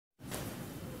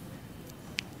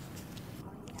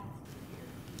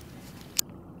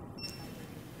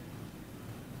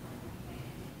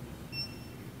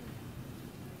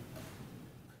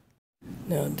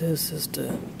Now this is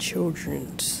the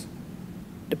children's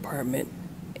department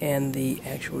and the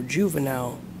actual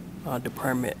juvenile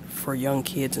department for young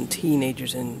kids and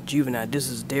teenagers and juvenile. This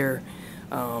is their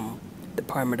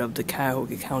department of the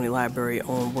Cuyahoga County Library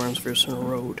on Wormsville Center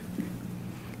Road.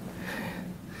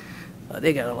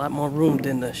 They got a lot more room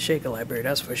than the Shaker Library,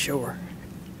 that's for sure.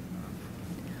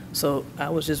 So I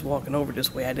was just walking over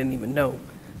this way. I didn't even know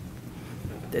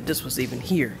that this was even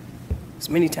here. As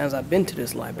many times I've been to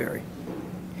this library.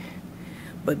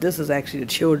 But this is actually the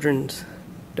children's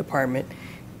department.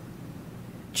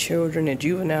 Children and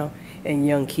juvenile and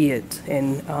young kids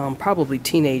and probably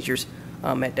teenagers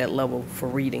at that level for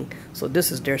reading. So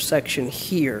this is their section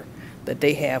here that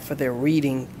they have for their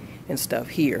reading and stuff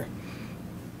here.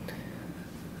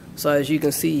 So as you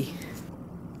can see,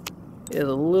 it's a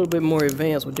little bit more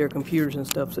advanced with their computers and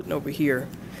stuff sitting over here.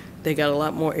 They got a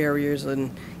lot more areas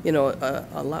and, you know,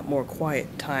 a lot more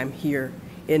quiet time here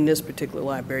in this particular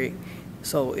library.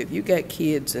 So if you got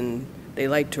kids and they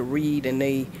like to read and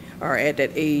they are at that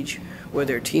age where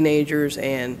they're teenagers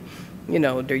and, you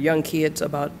know, they're young kids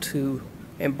about to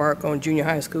embark on junior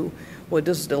high school, well,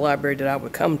 this is the library that I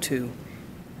would come to.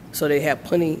 So they have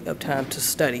plenty of time to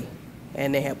study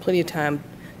and they have plenty of time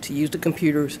to use the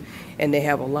computers, and they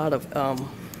have a lot of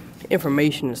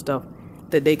information and stuff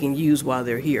that they can use while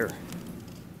they're here.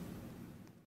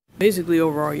 Basically,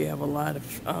 overall, you have a lot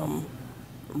of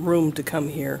room to come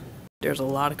here. There's a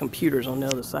lot of computers on the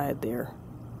other side there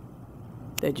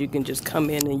that you can just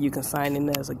come in and you can sign in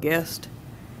as a guest,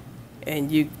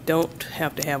 and you don't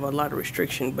have to have a lot of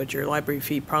restriction, but your library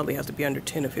fee probably has to be under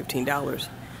 $10 or $15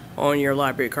 on your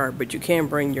library card, but you can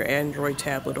bring your Android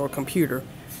tablet or computer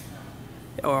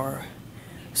or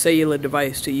cellular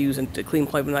device to use in the Clean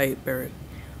Play Library.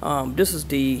 This is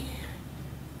the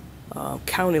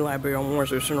county library on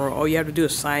Wormsville Center Road. All you have to do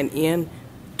is sign in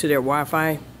to their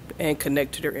Wi-Fi and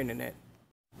connect to their internet.